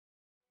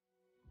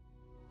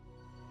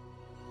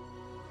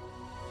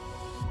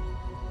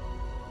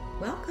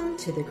Welcome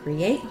to the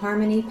Create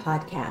Harmony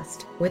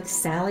podcast with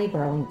Sally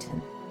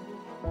Burlington.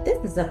 This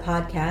is a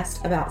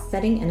podcast about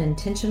setting an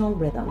intentional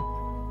rhythm,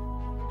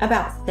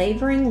 about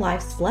savoring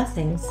life's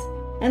blessings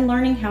and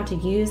learning how to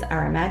use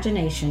our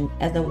imagination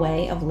as a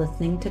way of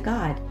listening to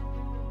God.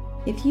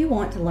 If you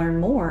want to learn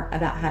more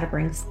about how to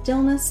bring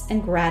stillness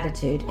and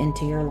gratitude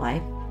into your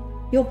life,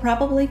 you'll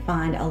probably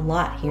find a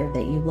lot here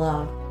that you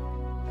love.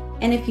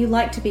 And if you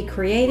like to be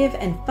creative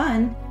and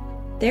fun,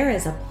 there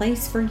is a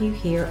place for you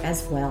here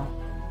as well.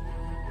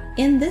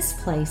 In this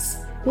place,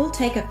 we'll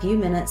take a few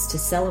minutes to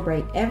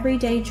celebrate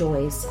everyday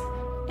joys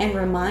and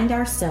remind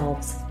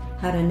ourselves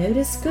how to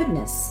notice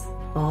goodness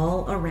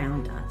all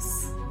around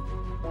us.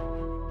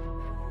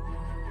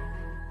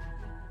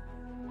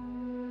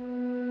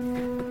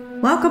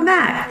 Welcome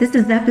back. This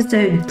is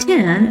episode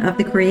 10 of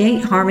the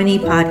Create Harmony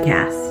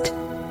podcast.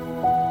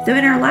 So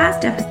in our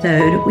last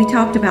episode, we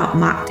talked about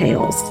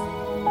mocktails.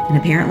 And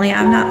apparently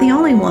I'm not the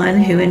only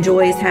one who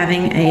enjoys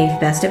having a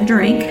festive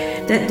drink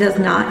that does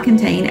not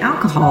contain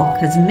alcohol,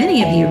 because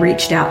many of you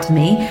reached out to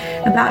me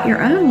about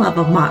your own love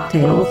of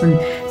mocktails and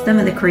some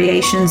of the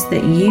creations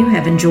that you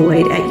have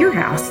enjoyed at your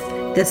house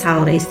this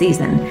holiday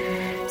season.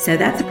 So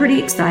that's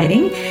pretty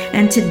exciting.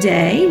 And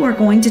today we're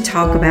going to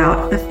talk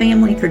about a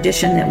family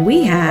tradition that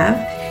we have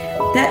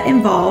that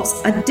involves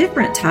a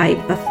different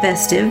type of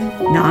festive,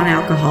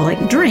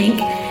 non-alcoholic drink,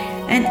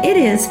 and it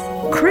is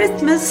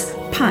Christmas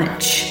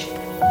punch.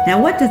 Now,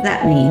 what does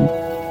that mean?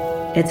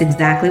 It's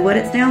exactly what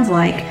it sounds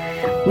like.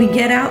 We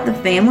get out the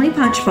family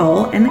punch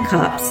bowl and the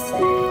cups,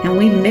 and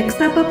we mix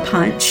up a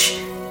punch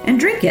and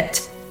drink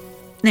it.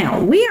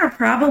 Now, we are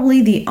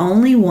probably the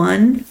only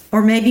one,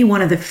 or maybe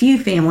one of the few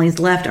families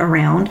left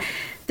around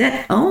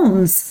that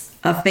owns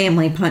a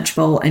family punch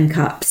bowl and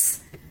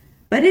cups.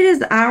 But it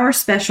is our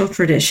special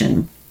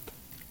tradition.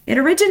 It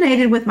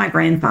originated with my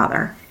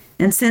grandfather,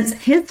 and since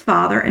his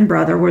father and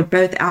brother were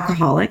both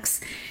alcoholics,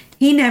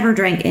 he never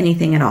drank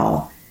anything at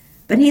all.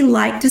 But he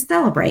liked to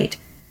celebrate.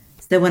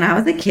 So when I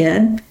was a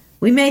kid,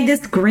 we made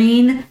this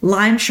green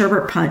lime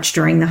sherbet punch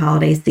during the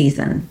holiday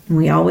season.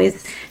 We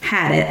always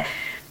had it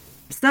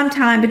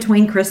sometime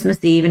between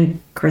Christmas Eve and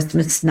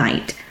Christmas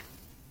night.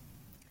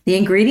 The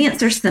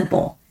ingredients are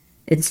simple.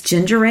 It's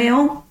ginger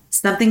ale,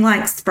 something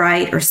like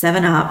Sprite or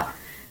 7-Up,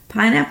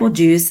 pineapple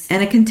juice,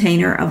 and a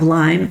container of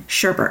lime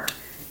sherbet.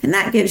 And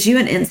that gives you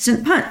an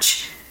instant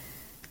punch.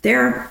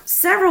 There are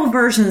several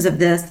versions of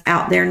this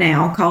out there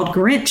now called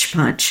Grinch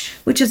Punch,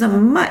 which is a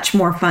much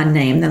more fun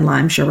name than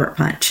Lime Sherbet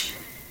Punch.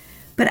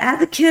 But as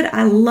a kid,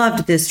 I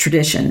loved this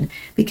tradition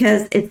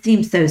because it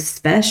seemed so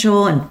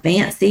special and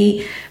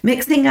fancy,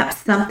 mixing up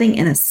something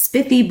in a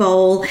spiffy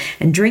bowl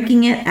and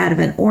drinking it out of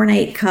an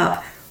ornate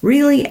cup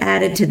really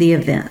added to the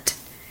event.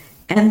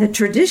 And the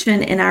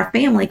tradition in our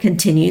family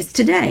continues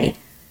today.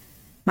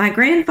 My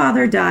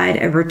grandfather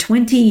died over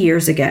 20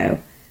 years ago.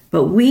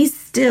 But we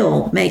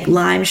still make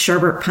lime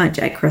sherbet punch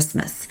at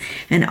Christmas,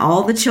 and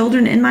all the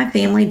children in my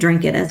family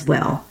drink it as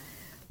well.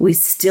 We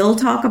still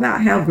talk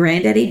about how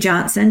Granddaddy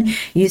Johnson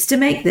used to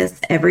make this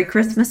every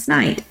Christmas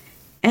night,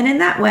 and in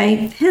that way,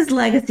 his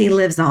legacy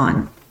lives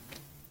on.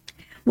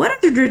 What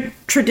are the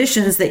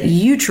traditions that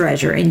you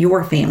treasure in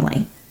your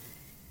family?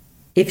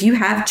 If you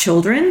have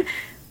children,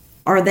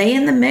 are they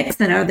in the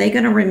mix, and are they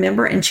going to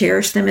remember and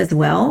cherish them as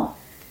well?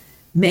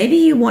 Maybe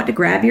you want to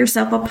grab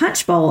yourself a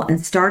punch bowl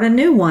and start a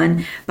new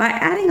one by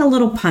adding a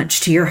little punch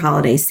to your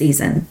holiday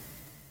season.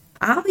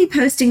 I'll be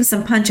posting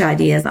some punch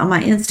ideas on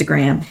my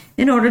Instagram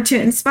in order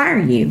to inspire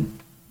you.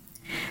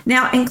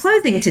 Now, in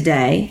closing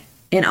today,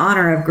 in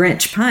honor of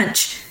Grinch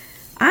Punch,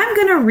 I'm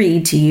going to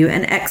read to you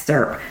an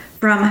excerpt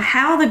from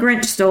How the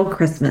Grinch Stole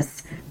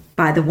Christmas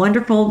by the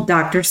wonderful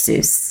Dr.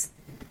 Seuss.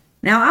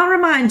 Now, I'll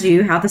remind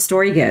you how the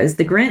story goes.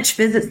 The Grinch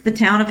visits the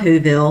town of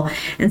Whoville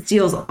and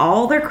steals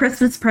all their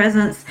Christmas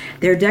presents,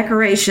 their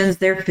decorations,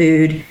 their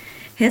food.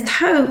 His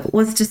hope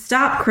was to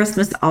stop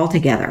Christmas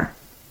altogether.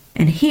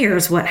 And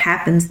here's what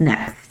happens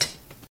next.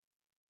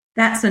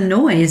 "That's a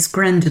noise,"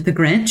 grinned the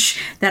Grinch,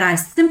 "that I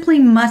simply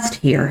must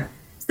hear."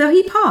 So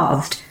he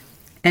paused,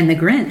 and the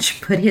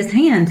Grinch put his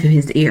hand to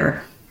his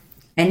ear.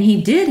 And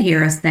he did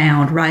hear a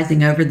sound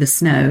rising over the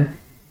snow.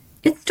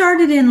 It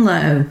started in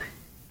low.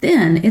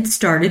 Then it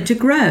started to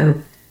grow,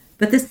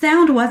 but the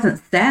sound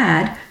wasn't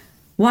sad.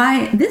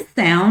 Why, this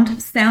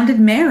sound sounded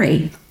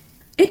merry.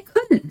 It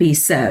couldn't be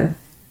so,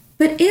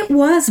 but it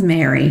was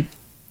merry.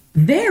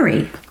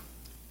 Very.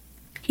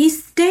 He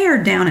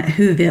stared down at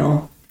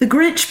Whoville. The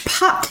Grinch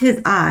popped his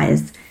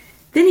eyes.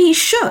 Then he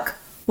shook.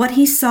 What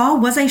he saw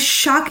was a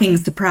shocking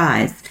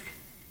surprise.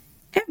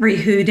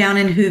 Every Who down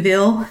in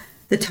Whoville,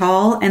 the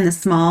tall and the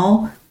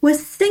small,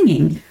 was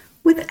singing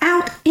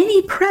without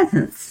any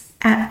presents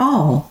at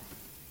all.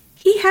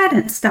 He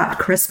hadn't stopped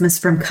Christmas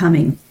from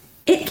coming.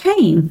 It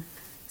came.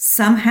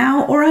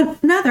 Somehow or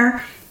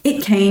another,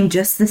 it came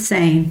just the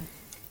same.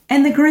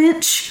 And the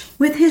Grinch,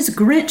 with his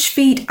Grinch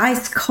feet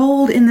ice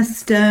cold in the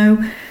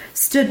snow,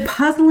 stood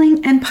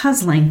puzzling and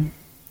puzzling.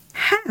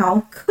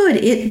 How could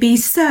it be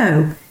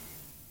so?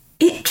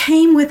 It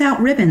came without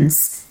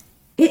ribbons.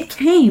 It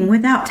came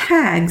without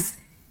tags.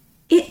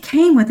 it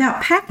came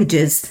without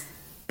packages,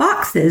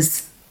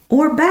 boxes,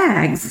 or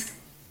bags.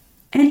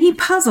 And he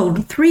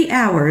puzzled 3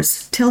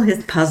 hours till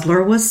his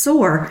puzzler was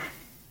sore.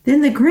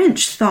 Then the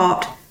Grinch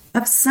thought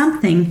of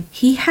something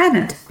he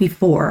hadn't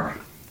before.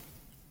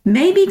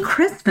 Maybe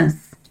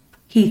Christmas,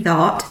 he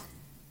thought,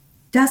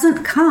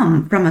 doesn't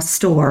come from a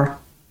store.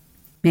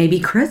 Maybe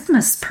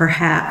Christmas,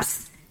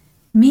 perhaps,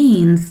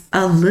 means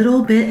a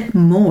little bit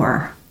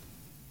more.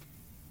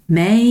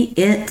 May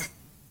it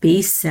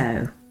be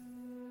so.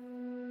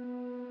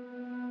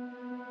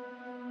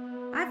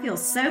 I feel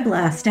so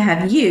blessed to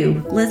have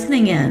you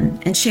listening in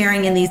and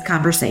sharing in these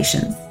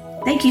conversations.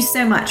 Thank you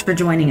so much for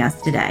joining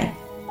us today.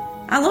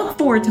 I look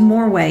forward to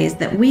more ways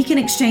that we can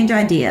exchange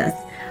ideas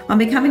on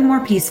becoming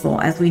more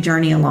peaceful as we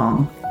journey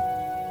along.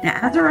 Now,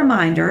 as a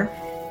reminder,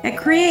 at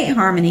Create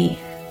Harmony,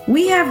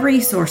 we have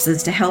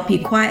resources to help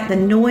you quiet the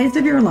noise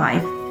of your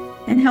life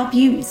and help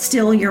you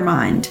still your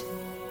mind.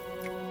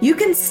 You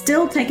can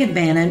still take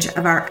advantage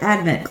of our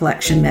Advent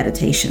Collection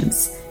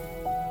meditations.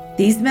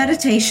 These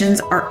meditations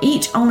are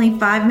each only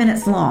 5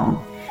 minutes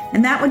long,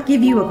 and that would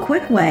give you a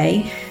quick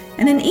way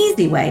and an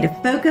easy way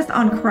to focus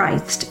on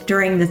Christ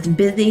during this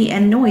busy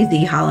and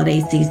noisy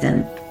holiday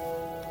season.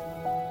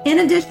 In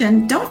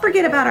addition, don't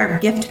forget about our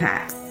gift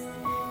packs.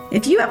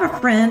 If you have a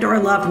friend or a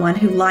loved one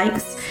who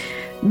likes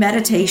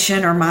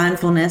meditation or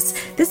mindfulness,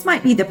 this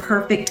might be the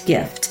perfect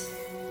gift.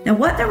 Now,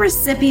 what the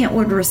recipient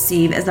would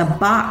receive is a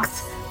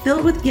box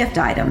filled with gift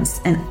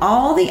items, and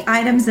all the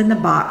items in the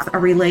box are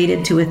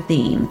related to a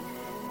theme.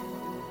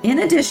 In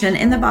addition,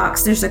 in the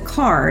box, there's a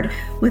card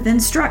with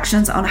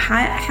instructions on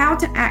how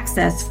to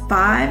access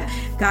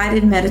 5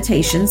 guided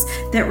meditations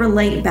that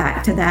relate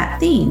back to that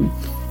theme.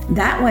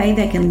 That way,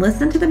 they can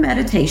listen to the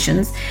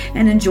meditations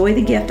and enjoy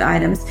the gift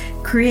items,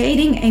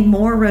 creating a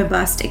more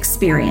robust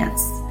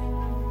experience.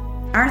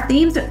 Our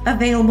themes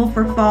available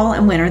for fall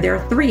and winter, there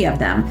are 3 of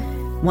them.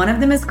 One of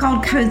them is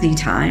called Cozy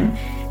Time,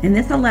 and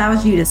this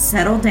allows you to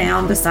settle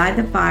down beside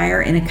the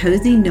fire in a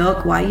cozy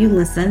nook while you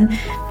listen,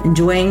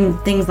 enjoying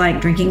things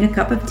like drinking a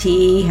cup of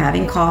tea,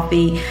 having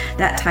coffee,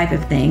 that type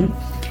of thing.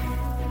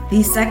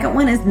 The second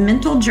one is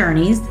Mental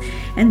Journeys,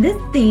 and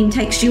this theme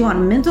takes you on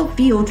a mental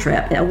field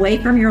trip away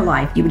from your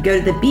life. You would go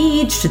to the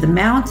beach, to the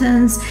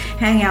mountains,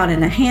 hang out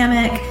in a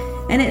hammock,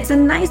 and it's a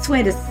nice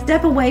way to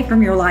step away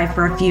from your life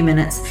for a few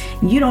minutes.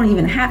 You don't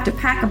even have to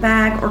pack a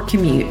bag or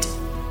commute.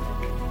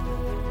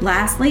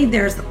 Lastly,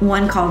 there's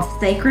one called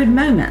Sacred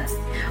Moments,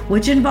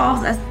 which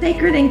involves a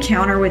sacred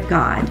encounter with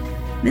God.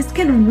 This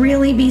can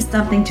really be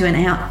something to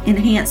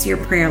enhance your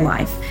prayer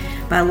life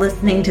by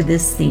listening to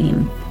this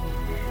theme.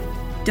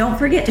 Don't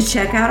forget to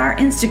check out our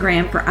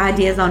Instagram for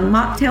ideas on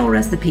mocktail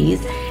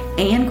recipes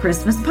and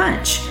Christmas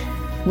punch.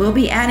 We'll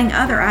be adding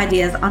other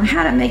ideas on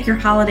how to make your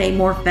holiday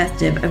more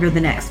festive over the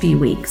next few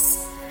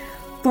weeks.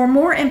 For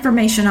more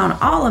information on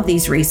all of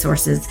these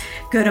resources,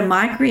 go to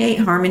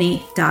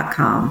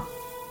mycreateharmony.com.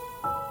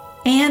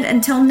 And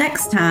until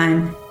next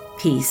time,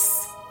 peace.